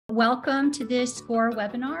Welcome to this SCORE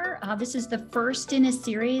webinar. This is the first in a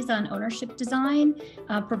series on ownership design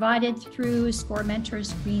provided through SCORE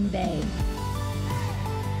Mentors Green Bay.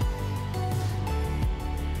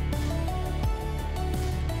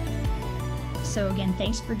 So again,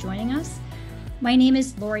 thanks for joining us. My name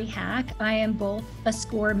is Lori Hack. I am both a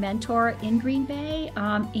SCORE mentor in Green Bay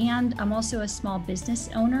and I'm also a small business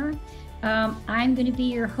owner. I'm going to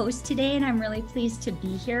be your host today and I'm really pleased to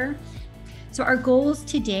be here. So our goals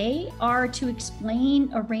today are to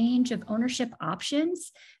explain a range of ownership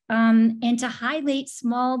options and to highlight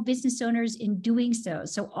small business owners in doing so.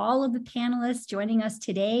 So all of the panelists joining us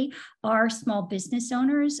today are small business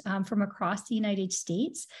owners from across the United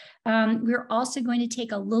States. We're also going to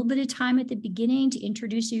take a little bit of time at the beginning to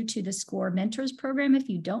introduce you to the SCORE Mentors program if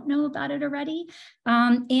you don't know about it already.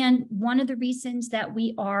 And one of the reasons that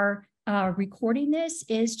we are recording this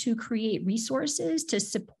is to create resources to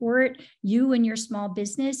support you and your small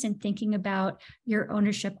business in thinking about your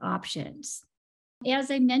ownership options.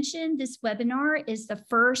 As I mentioned, this webinar is the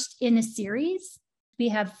first in a series. We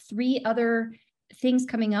have 3 other things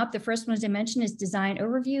coming up. The first one, as I mentioned, is design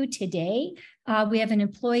overview today. We have an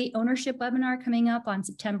employee ownership webinar coming up on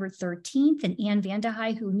September 13th, and Ann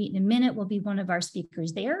Vandehei, who will meet in a minute, will be one of our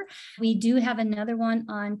speakers there. We do have another one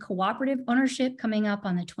on cooperative ownership coming up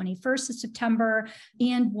on the 21st of September,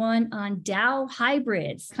 and one on DAO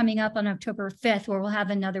hybrids coming up on October 5th, where we'll have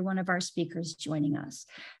another one of our speakers joining us.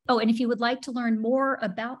 Oh, and if you would like to learn more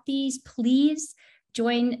about these, please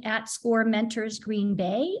join at SCORE Mentors Green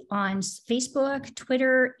Bay on Facebook,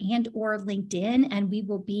 Twitter, and or LinkedIn, and we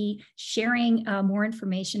will be sharing more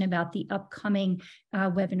information about the upcoming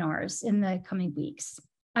webinars in the coming weeks.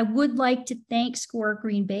 I would like to thank SCORE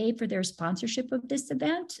Green Bay for their sponsorship of this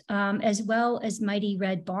event, as well as Mighty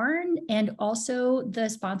Red Barn, and also the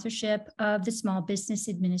sponsorship of the Small Business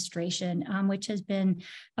Administration, which has been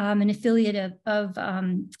an affiliate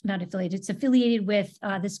not affiliated, it's affiliated with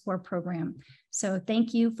the SCORE program. So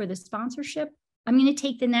thank you for the sponsorship. I'm going to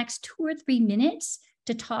take the next 2 or 3 minutes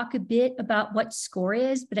to talk a bit about what SCORE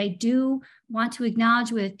is, but I do want to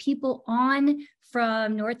acknowledge we have people on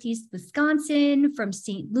from Northeast Wisconsin, from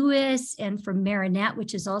St. Louis, and from Marinette,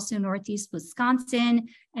 which is also Northeast Wisconsin,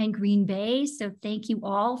 and Green Bay. So thank you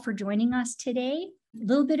all for joining us today. A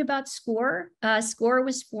little bit about SCORE. SCORE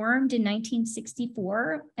was formed in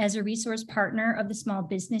 1964 as a resource partner of the Small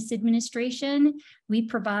Business Administration. We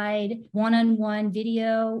provide one-on-one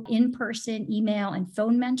video, in-person, email, and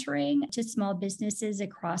phone mentoring to small businesses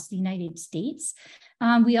across the United States.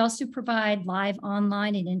 We also provide live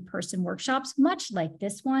online and in-person workshops, much like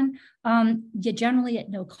this one, generally at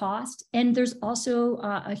no cost. And there's also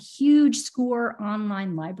a huge SCORE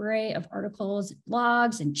online library of articles,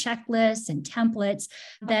 blogs, and checklists and templates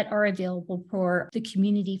that are available for the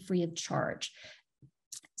community free of charge.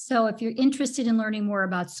 So if you're interested in learning more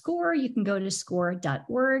about SCORE, you can go to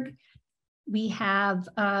score.org. We have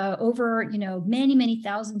over, many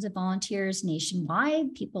thousands of volunteers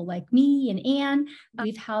nationwide, people like me and Ann.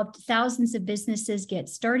 We've helped thousands of businesses get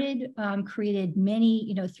started, created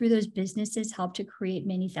many, through those businesses, helped to create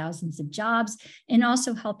many thousands of jobs, and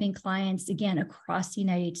also helping clients, again, across the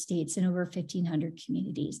United States in over 1,500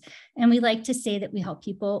 communities. And we like to say that we help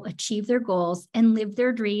people achieve their goals and live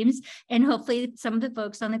their dreams. And hopefully some of the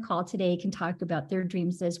folks on the call today can talk about their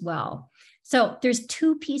dreams as well. So there's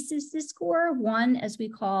 2 pieces to SCORE. One, as we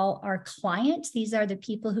call our clients. These are the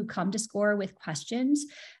people who come to SCORE with questions.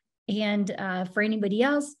 And for anybody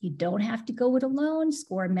else, you don't have to go it alone.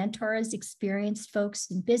 SCORE mentors, experienced folks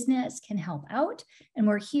in business can help out. And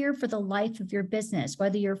we're here for the life of your business,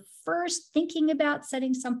 whether you're first thinking about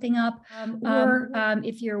setting something up or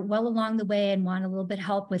if you're well along the way and want a little bit of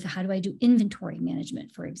help with how do I do inventory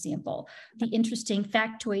management, for example. The interesting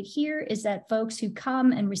factoid here is that folks who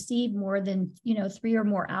come and receive more than 3 or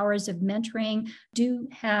more hours of mentoring do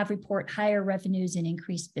report higher revenues and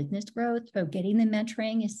increased business growth. So getting the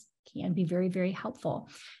mentoring can be very, very helpful.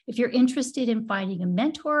 If you're interested in finding a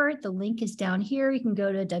mentor, the link is down here. You can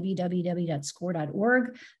go to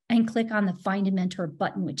www.score.org and click on the Find a Mentor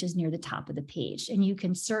button, which is near the top of the page. And you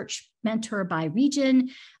can search mentor by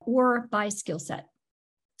region or by skill set.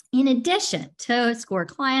 In addition to SCORE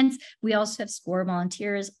clients, we also have SCORE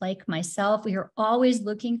volunteers like myself. We are always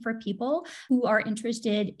looking for people who are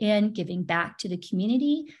interested in giving back to the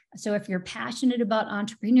community. So if you're passionate about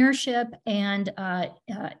entrepreneurship and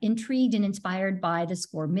intrigued and inspired by the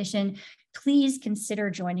SCORE mission, please consider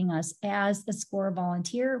joining us as a SCORE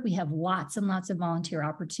volunteer. We have lots and lots of volunteer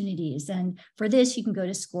opportunities. And for this, you can go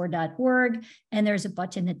to score.org and there's a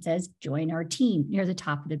button that says join our team near the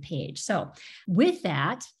top of the page. So with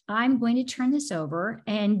that, I'm going to turn this over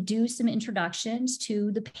and do some introductions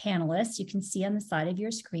to the panelists. You can see on the side of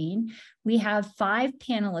your screen, we have 5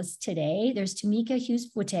 panelists today. There's Tamika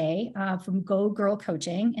Hughes-Foutte from Go Girl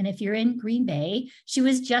Coaching. And if you're in Green Bay, she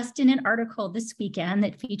was just in an article this weekend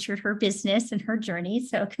that featured her business and her journey.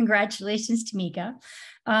 So congratulations, Tamika.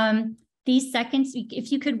 The second,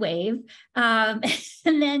 if you could wave, and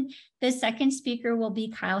then the second speaker will be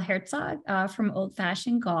Kyle Herzog from Old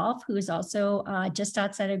Fashioned Golf, who is also just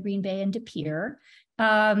outside of Green Bay and De Pere.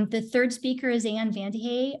 The third speaker is Ann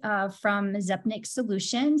Vandehey from Zepnik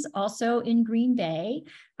Solutions, also in Green Bay.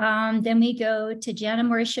 Then we go to Jana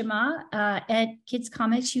Morishima at Kids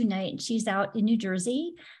Comics Unite. She's out in New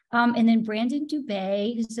Jersey. And then Brandon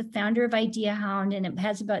Dubé, who's the founder of Idea Hound and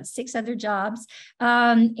has about 6 other jobs.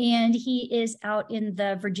 And he is out in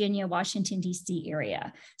the Virginia, Washington, D.C.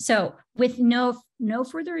 area. So with no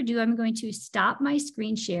further ado, I'm going to stop my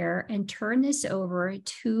screen share and turn this over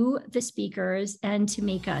to the speakers and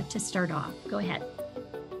Tamika to start off. Go ahead.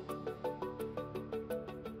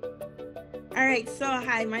 All right, so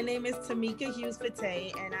hi, my name is Tamika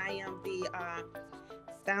Hughes-Foutte, and I am the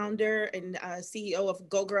founder and CEO of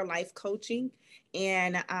Go Girl Life Coaching.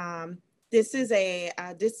 And this is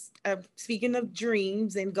speaking of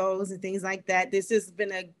dreams and goals and things like that, this has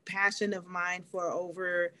been a passion of mine for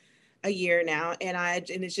over a year now. And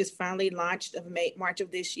it's just finally launched of March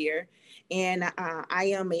of this year. And I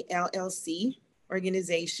am a LLC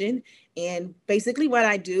organization. And basically what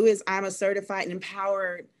I do is I'm a certified and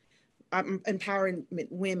empowering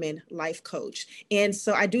women life coach. And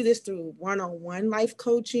so I do this through one-on-one life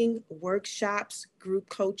coaching, workshops, group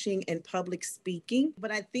coaching, and public speaking.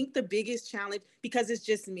 But I think the biggest challenge, because it's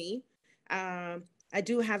just me, I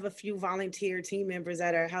do have a few volunteer team members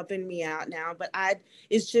that are helping me out now, but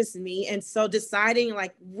it's just me. And so deciding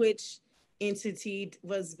like which entity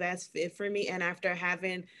was best fit for me. And after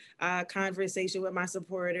having a conversation with my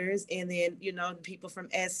supporters and then, people from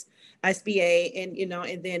SBA and,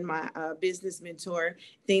 and then my business mentor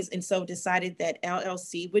things. And so decided that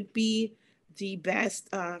LLC would be the best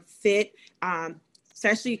fit,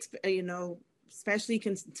 especially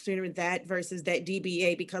considering that versus that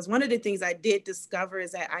DBA, because one of the things I did discover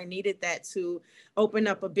is that I needed that to open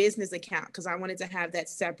up a business account because I wanted to have that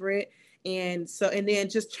separate. And then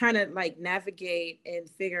just trying to like navigate and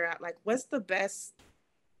figure out like what's the best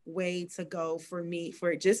way to go for me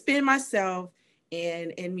for just being myself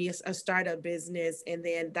and me a startup business. And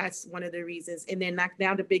then that's one of the reasons. And then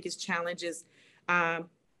now the biggest challenge is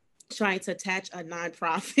trying to attach a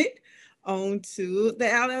nonprofit onto the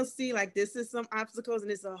LLC. Like this is some obstacles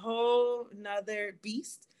and it's a whole nother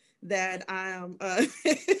beast that I'm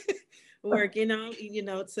working on,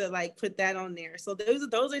 to like put that on there. So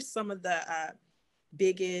those are some of the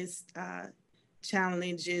biggest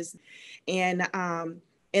challenges. And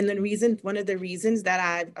one of the reasons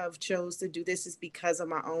that I've chose to do this is because of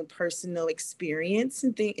my own personal experience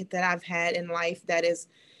and thing that I've had in life that is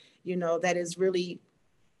really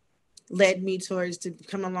led me towards to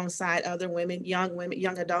come alongside other women,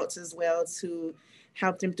 young adults as well, to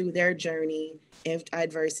help them through their journey of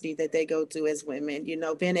adversity that they go through as women.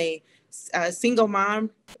 Being a single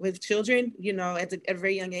mom with children, at a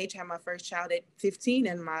very young age, had my first child at 15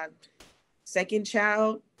 and my second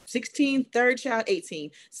child 16, third child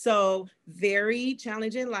 18. So very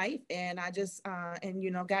challenging life. And I just,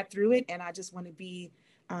 got through it. And I just want to be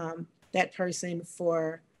that person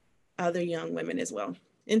for other young women as well.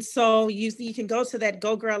 And so you can go to that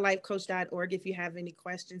gogirllifecoach.org if you have any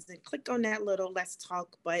questions and click on that little Let's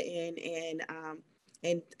Talk button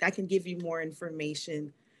and I can give you more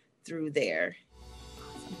information through there.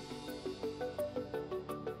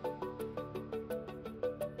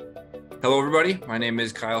 Hello, everybody. My name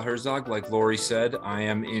is Kyle Herzog. Like Lori said, I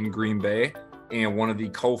am in Green Bay and one of the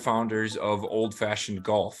co-founders of Old Fashioned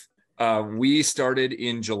Golf. We started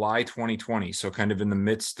in July 2020, so kind of in the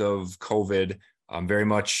midst of COVID. Very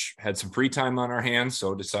much had some free time on our hands,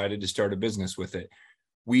 so decided to start a business with it.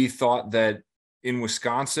 We thought that in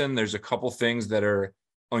Wisconsin, there's a couple things that are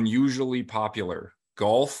unusually popular.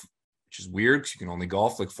 Golf, which is weird because you can only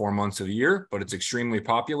golf like 4 months of the year, but it's extremely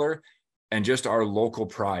popular. And just our local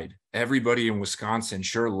pride. Everybody in Wisconsin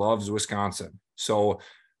sure loves Wisconsin. So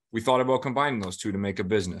we thought about combining those two to make a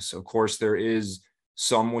business. Of course, there is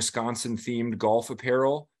some Wisconsin themed golf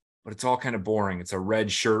apparel, but it's all kind of boring. It's a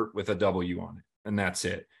red shirt with a W on it. And that's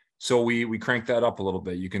it. So we cranked that up a little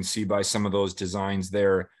bit. You can see by some of those designs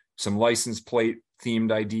there, some license plate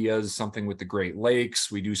themed ideas, something with the Great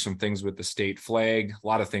Lakes. We do some things with the state flag, a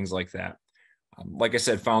lot of things like that. Like I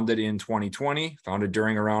said, founded in 2020, founded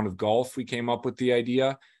during a round of golf. We came up with the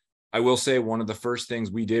idea. I will say one of the first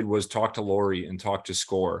things we did was talk to Lori and talk to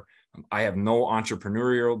SCORE. I have no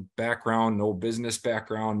entrepreneurial background, no business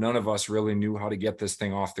background. None of us really knew how to get this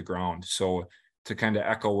thing off the ground. So to kind of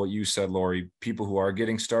echo what you said, Lori, people who are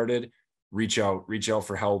getting started, reach out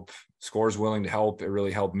for help. SCORE's willing to help. It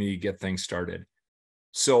really helped me get things started.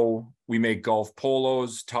 So we make golf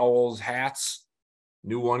polos, towels, hats,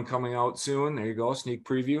 new one coming out soon. There you go, sneak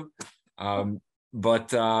preview.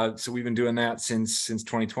 So we've been doing that since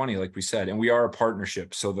 2020, like we said, and we are a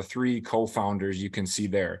partnership. So the three co-founders you can see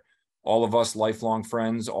there, all of us lifelong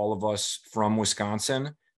friends, all of us from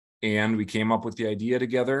Wisconsin, and we came up with the idea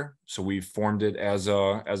together. So we formed it as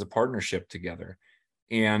a partnership together.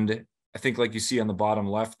 And I think, like you see on the bottom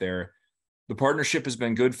left there, the partnership has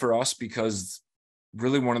been good for us because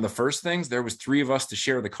really one of the first things, there was three of us to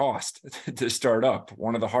share the cost to start up.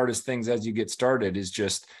 One of the hardest things as you get started is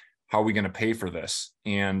just, how are we going to pay for this?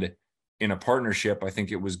 And in a partnership, I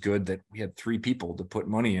think it was good that we had three people to put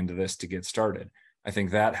money into this to get started. I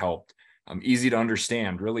think that helped. Easy to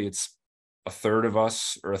understand. Really, it's a third of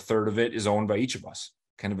us, or a third of it is owned by each of us.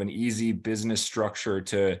 Kind of an easy business structure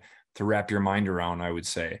to wrap your mind around, I would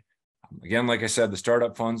say. Again, like I said, the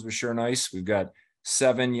startup funds was sure nice. We've got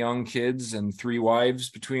 7 young kids and 3 wives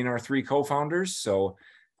between our 3 co-founders. So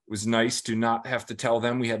it was nice to not have to tell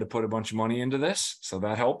them we had to put a bunch of money into this. So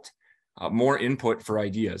that helped. More input for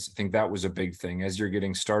ideas. I think that was a big thing. As you're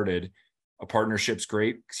getting started, a partnership's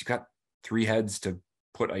great because you've got 3 heads to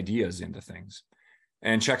put ideas into things.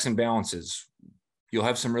 And checks and balances. You'll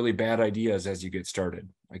have some really bad ideas as you get started.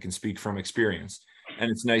 I can speak from experience.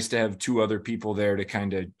 And it's nice to have 2 other people there to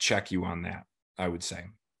kind of check you on that, I would say.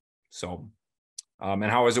 So, and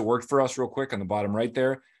how has it worked for us real quick on the bottom right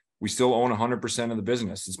there? We still own 100% of the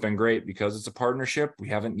business. It's been great because it's a partnership. We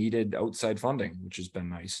haven't needed outside funding, which has been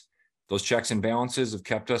nice. Those checks and balances have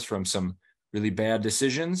kept us from some really bad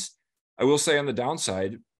decisions. I will say on the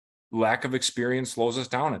downside, lack of experience slows us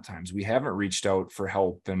down at times. We haven't reached out for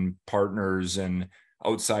help and partners and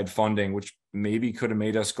outside funding, which maybe could have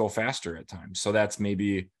made us go faster at times. So that's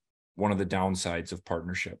maybe one of the downsides of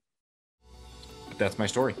partnership. But that's my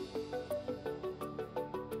story.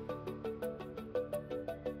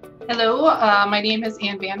 Hello, my name is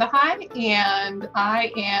Ann Vandehei, and I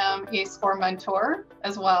am a SCORE mentor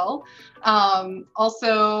as well.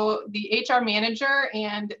 Also the HR manager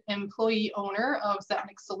and employee owner of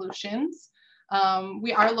Zetnik Solutions.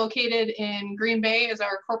 We are located in Green Bay as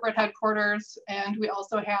our corporate headquarters, and we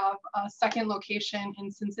also have a second location in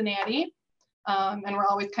Cincinnati. And we're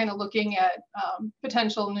always kind of looking at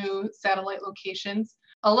potential new satellite locations.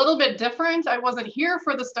 A little bit different, I wasn't here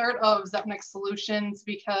for the start of Zetnik Solutions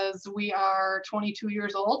because we are 22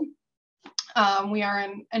 years old. We are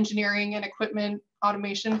an engineering and equipment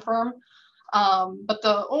automation firm, but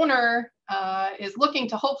the owner is looking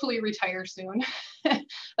to hopefully retire soon.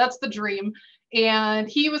 That's the dream. And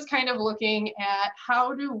he was kind of looking at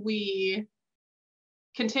how do we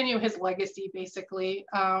continue his legacy, basically.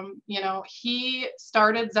 He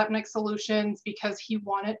started Zetnik Solutions because he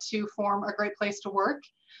wanted to form a great place to work.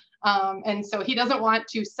 And so he doesn't want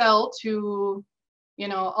to sell to,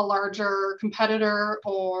 a larger competitor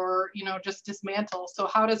or, just dismantle. So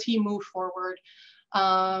how does he move forward?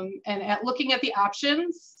 And at looking at the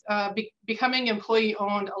options, becoming employee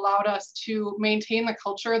owned allowed us to maintain the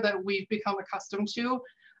culture that we've become accustomed to,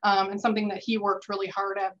 and something that he worked really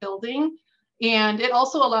hard at building. And it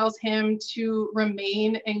also allows him to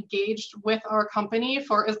remain engaged with our company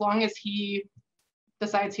for as long as he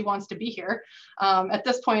decides he wants to be here. At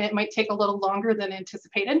this point, it might take a little longer than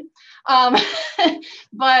anticipated.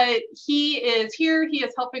 But he is here. He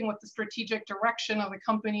is helping with the strategic direction of the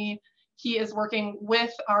company. He is working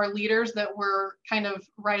with our leaders that we're kind of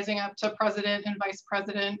rising up to president and vice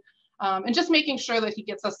president, and just making sure that he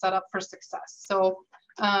gets us set up for success. So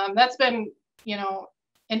that's been,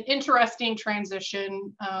 an interesting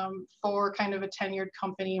transition for kind of a tenured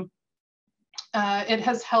company. It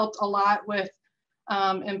has helped a lot with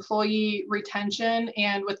employee retention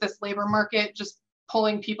and with this labor market, just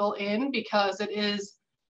pulling people in because it is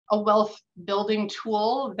a wealth building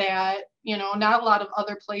tool that, not a lot of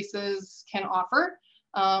other places can offer,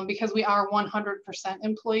 because we are 100%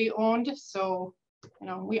 employee owned. So,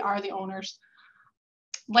 we are the owners.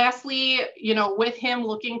 Lastly, with him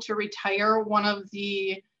looking to retire, one of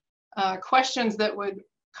the questions that would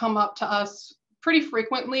come up to us pretty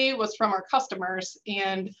frequently was from our customers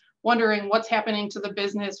and wondering what's happening to the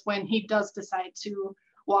business when he does decide to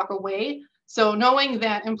walk away. So knowing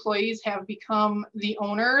that employees have become the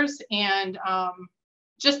owners and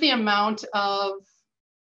just the amount of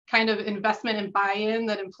kind of investment and buy-in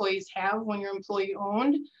that employees have when you're employee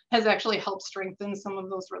owned has actually helped strengthen some of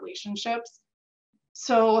those relationships.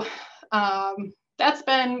 So that's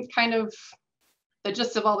been kind of the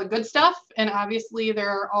gist of all the good stuff. And obviously there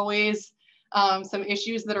are always some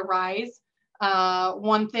issues that arise.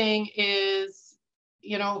 One thing is,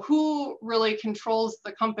 you know, who really controls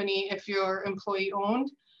the company if you're employee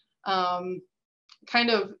owned? Kind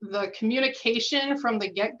of the communication from the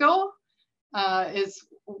get-go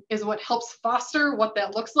is what helps foster what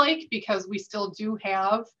that looks like, because we still do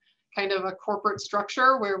have kind of a corporate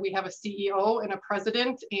structure where we have a CEO and a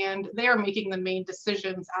president, and they are making the main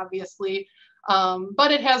decisions, obviously.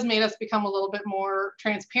 But it has made us become a little bit more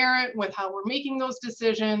transparent with how we're making those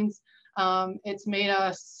decisions. It's made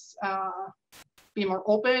us be more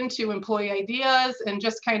open to employee ideas and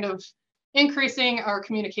just kind of increasing our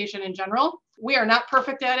communication in general. We are not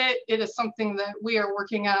perfect at it. It is something that we are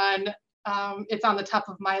working on. It's on the top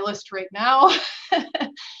of my list right now.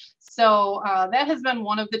 So that has been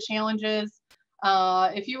one of the challenges.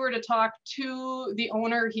 If you were to talk to the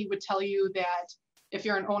owner, he would tell you that if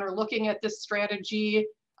you're an owner looking at this strategy,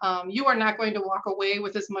 you are not going to walk away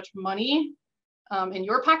with as much money in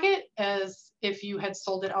your pocket as if you had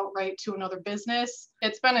sold it outright to another business.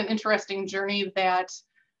 It's been an interesting journey that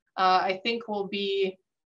I think will be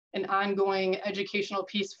an ongoing educational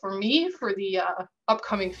piece for me for the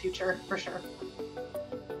upcoming future, for sure.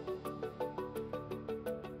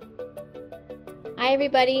 Hi,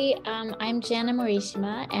 everybody. I'm Jana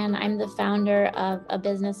Morishima, and I'm the founder of a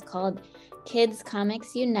business called Kids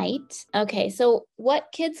Comics Unite. Okay, so what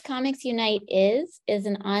Kids Comics Unite is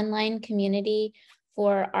an online community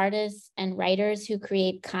for artists and writers who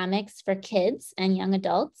create comics for kids and young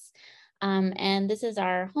adults. And this is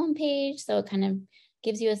our homepage, so it kind of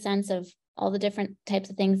gives you a sense of all the different types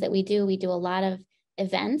of things that we do. We do a lot of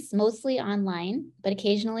events, mostly online, but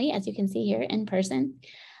occasionally, as you can see here, in person.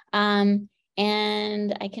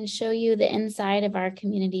 And I can show you the inside of our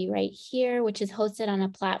community right here, which is hosted on a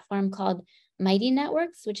platform called Mighty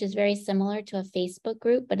Networks, which is very similar to a Facebook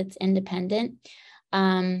group, but it's independent.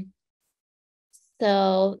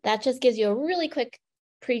 So that just gives you a really quick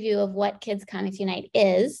preview of what Kids Comics Unite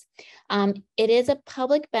is. It is a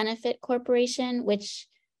public benefit corporation, which,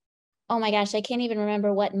 oh my gosh, I can't even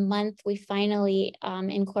remember what month we finally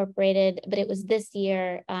incorporated, but it was this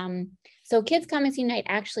year. So Kids Comics Unite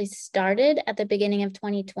actually started at the beginning of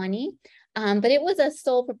 2020, but it was a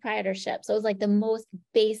sole proprietorship. So it was like the most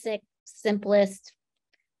basic, simplest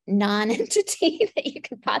non-entity that you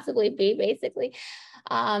could possibly be, basically.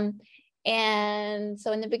 And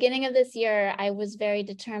so in the beginning of this year, I was very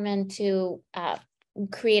determined to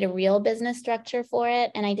create a real business structure for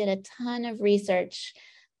it. And I did a ton of research.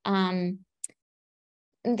 The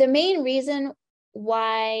main reason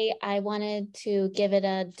why I wanted to give it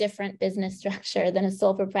a different business structure than a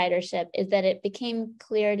sole proprietorship is that it became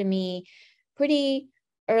clear to me pretty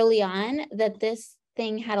early on that this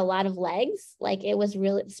thing had a lot of legs. Like, it was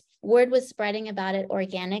really, word was spreading about it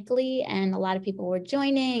organically, and a lot of people were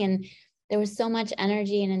joining, and there was so much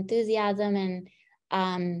energy and enthusiasm.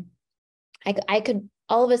 And I could,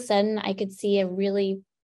 all of a sudden, I could see a really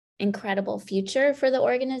incredible future for the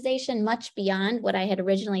organization, much beyond what I had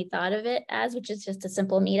originally thought of it as, which is just a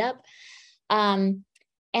simple meetup. And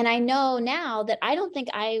I know now that I don't think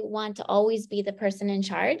I want to always be the person in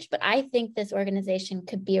charge, but I think this organization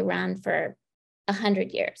could be around for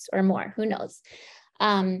 100 years or more, who knows?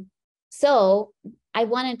 So I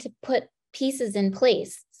wanted to put pieces in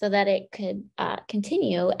place so that it could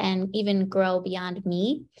continue and even grow beyond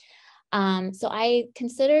me. So I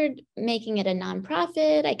considered making it a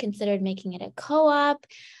nonprofit. I considered making it a co-op.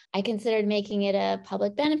 I considered making it a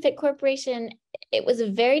public benefit corporation. It was a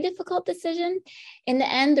very difficult decision. In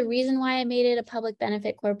the end, the reason why I made it a public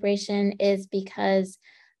benefit corporation is because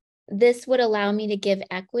this would allow me to give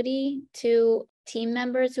equity to team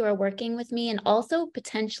members who are working with me, and also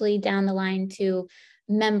potentially down the line to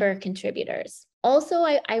member contributors. Also,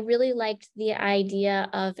 I really liked the idea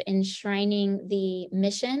of enshrining the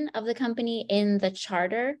mission of the company in the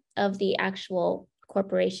charter of the actual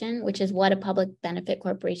corporation, which is what a public benefit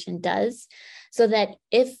corporation does, so that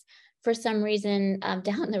if for some reason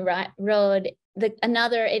down the road,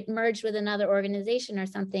 it merged with another organization or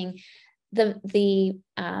something, the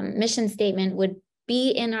mission statement would be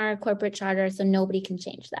in our corporate charter, so nobody can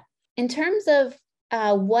change that. In terms of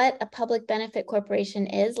what a public benefit corporation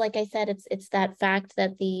is, like I said, it's that fact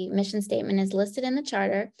that the mission statement is listed in the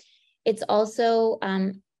charter. It's also,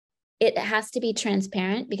 it has to be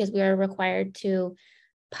transparent because we are required to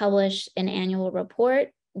publish an annual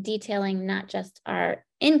report detailing not just our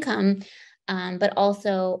income, but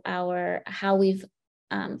also how we've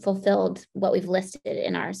fulfilled what we've listed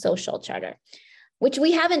in our social charter, which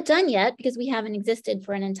we haven't done yet because we haven't existed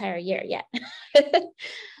for an entire year yet.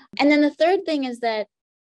 And then the third thing is that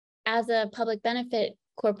as a public benefit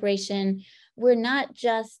corporation, we're not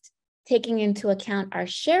just taking into account our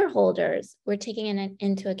shareholders, we're taking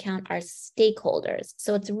into account our stakeholders.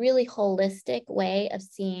 So it's a really holistic way of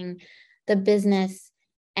seeing the business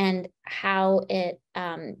and how it,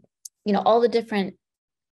 all the different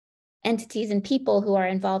entities and people who are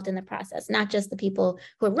involved in the process, not just the people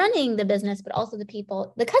who are running the business, but also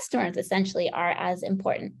the customers essentially are as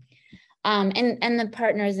important, and the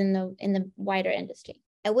partners in the wider industry.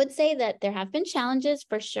 I would say that there have been challenges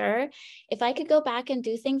for sure. If I could go back and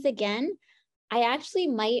do things again, I actually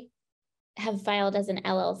might have filed as an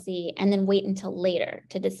LLC and then wait until later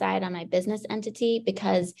to decide on my business entity,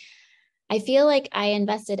 because I feel like I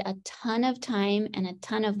invested a ton of time and a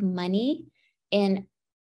ton of money in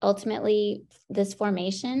ultimately this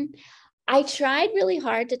formation. I tried really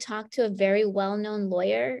hard to talk to a very well-known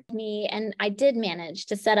lawyer, and I did manage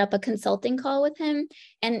to set up a consulting call with him.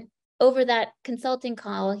 And over that consulting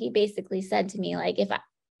call, he basically said to me, like,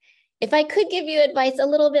 if I could give you advice a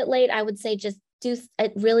little bit late, I would say just do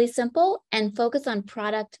it really simple and focus on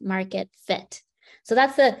product market fit. So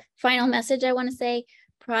that's the final message I want to say.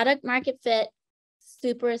 Product market fit,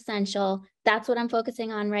 super essential. That's what I'm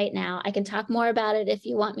focusing on right now. I can talk more about it if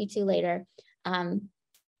you want me to later.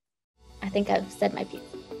 I think I've said my piece.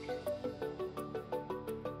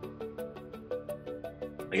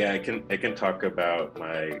 Yeah, I can talk about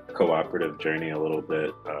my cooperative journey a little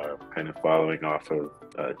bit, kind of following off of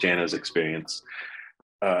Jana's experience.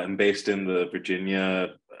 I'm based in the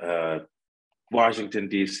Virginia, Washington,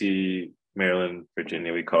 D.C., Maryland,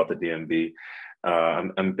 Virginia, we call it the DMV.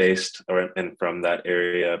 I'm based and from that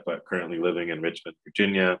area, but currently living in Richmond,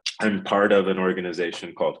 Virginia. I'm part of an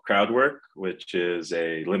organization called Crowdwork, which is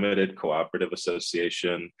a limited cooperative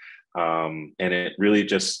association. And it really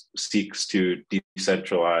just seeks to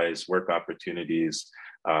decentralize work opportunities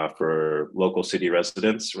for local city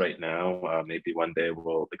residents right now. Maybe one day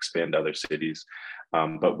we'll expand to other cities.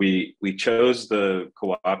 But we chose the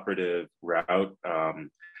cooperative route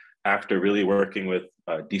after really working with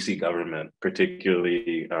DC government,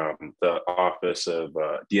 particularly the Office of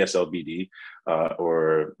DSLBD,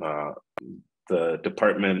 or the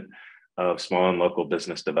Department of Small and Local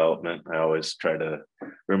Business Development. I always try to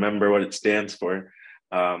remember what it stands for.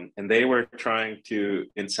 And they were trying to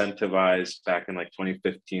incentivize, back in like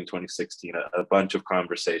 2015, 2016, a bunch of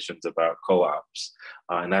conversations about co-ops.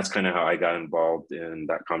 And that's kind of how I got involved in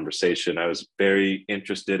that conversation. I was very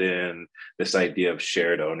interested in this idea of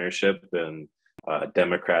shared ownership and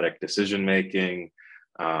democratic decision-making.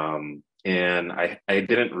 And I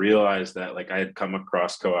didn't realize that, like, I had come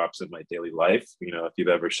across co-ops in my daily life. You know, if you've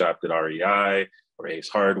ever shopped at REI or Ace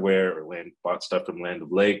Hardware or bought stuff from Land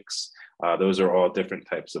of Lakes, those are all different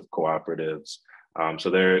types of cooperatives.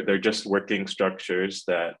 So they're just working structures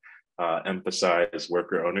that emphasize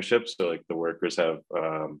worker ownership. So like the workers have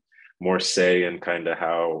more say in kind of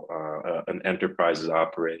how an enterprise is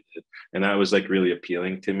operated. And that was like really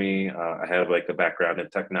appealing to me. I have like a background in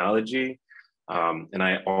technology. And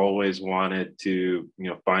I always wanted to,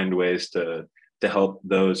 find ways to help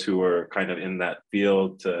those who are kind of in that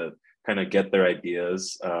field to kind of get their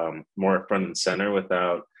ideas more front and center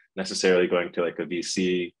without necessarily going to like a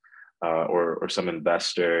VC or some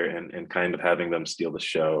investor and kind of having them steal the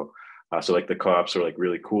show. So like the co-ops are like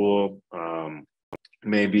really cool.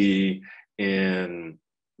 Maybe in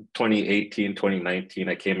 2018, 2019,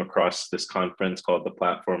 I came across this conference called the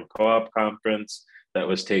Platform Co-op Conference that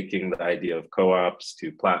was taking the idea of co-ops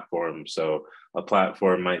to platforms. So a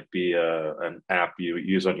platform might be an app you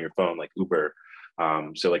use on your phone, like Uber.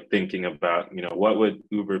 So like thinking about, what would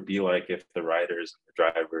Uber be like if the riders and the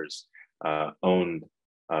drivers owned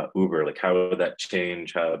Uber? Like how would that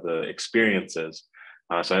change how the experience is?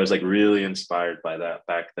 So I was like really inspired by that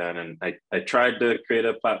back then. And I tried to create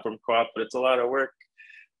a platform co-op, but it's a lot of work.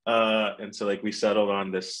 And so like we settled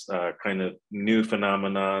on this kind of new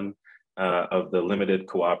phenomenon of the Limited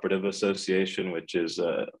Cooperative Association, which is,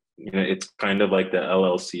 it's kind of like the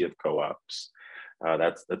LLC of co-ops.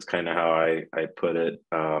 That's kind of how I put it.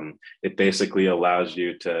 It basically allows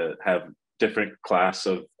you to have different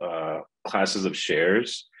classes of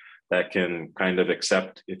shares that can kind of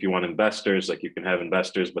accept, if you want investors, like you can have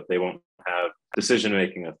investors, but they won't have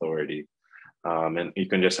decision-making authority. And you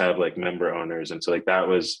can just have like member owners. And so like that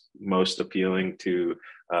was most appealing to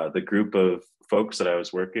the group of folks that I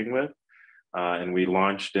was working with. And we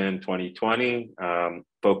launched in 2020,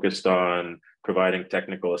 focused on providing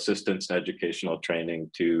technical assistance and educational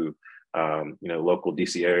training to local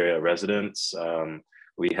DC area residents.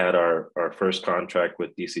 We had our first contract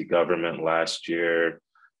with DC government last year,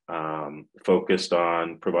 focused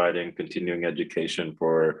on providing continuing education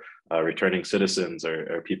for returning citizens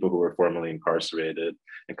or people who were formerly incarcerated,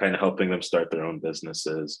 and kind of helping them start their own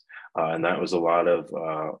businesses. And that was a lot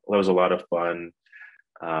of fun.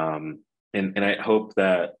 And I hope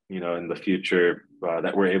that, in the future,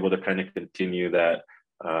 that we're able to kind of continue that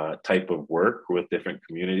type of work with different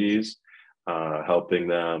communities, helping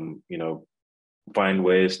them, find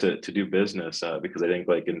ways to do business, because I think,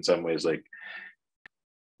 like, in some ways, like,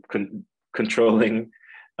 controlling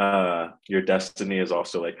your destiny is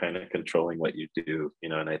also like kind of controlling what you do,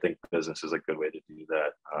 and I think business is a good way to do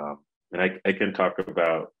that. And I can talk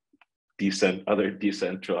about other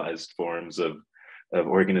decentralized forms of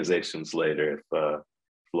organizations later, if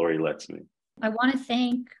Lori lets me. I want to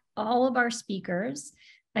thank all of our speakers.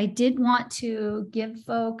 I did want to give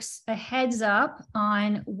folks a heads up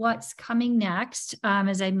on what's coming next.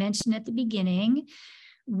 As I mentioned at the beginning,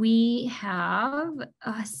 we have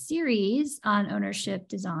a series on ownership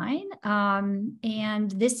design.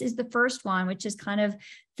 And this is the first one, which is kind of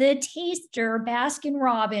the taster Baskin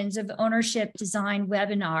Robbins of ownership design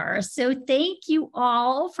webinar. So thank you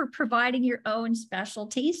all for providing your own special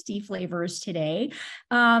tasty flavors today.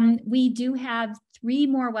 We do have 3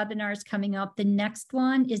 more webinars coming up. The next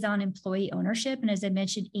one is on employee ownership. And as I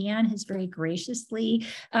mentioned, Anne has very graciously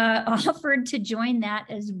offered to join that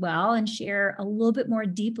as well and share a little bit more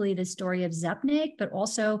deeply the story of Zepnik, but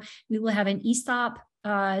also we will have an ESOP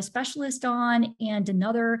specialist on, and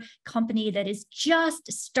another company that is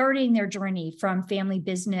just starting their journey from family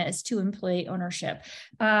business to employee ownership.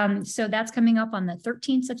 So that's coming up on the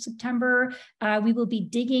 13th of September. We will be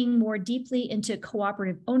digging more deeply into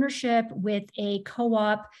cooperative ownership with a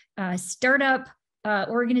co-op startup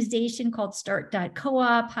organization called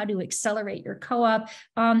Start.coop, how to accelerate your co-op,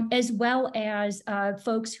 as well as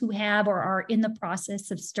folks who have or are in the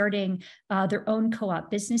process of starting their own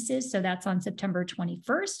co-op businesses. So that's on September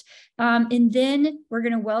 21st. And then we're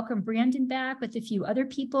going to welcome Brandon back with a few other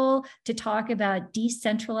people to talk about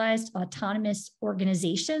decentralized autonomous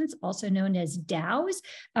organizations, also known as DAOs,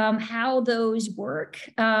 how those work,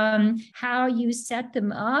 how you set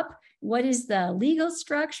them up. What is the legal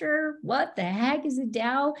structure? What the heck is a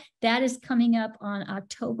DAO? That is coming up on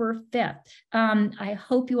October 5th. I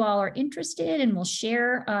hope you all are interested, and we'll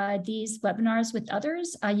share these webinars with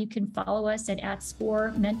others. You can follow us at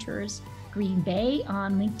SCORE Mentors Green Bay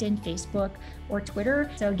on LinkedIn, Facebook, or Twitter.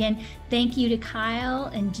 So again, thank you to Kyle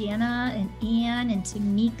and Jana and Anne and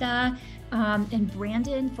Tamika and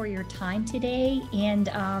Brandon for your time today.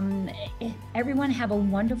 And everyone have a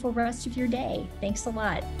wonderful rest of your day. Thanks a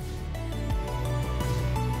lot.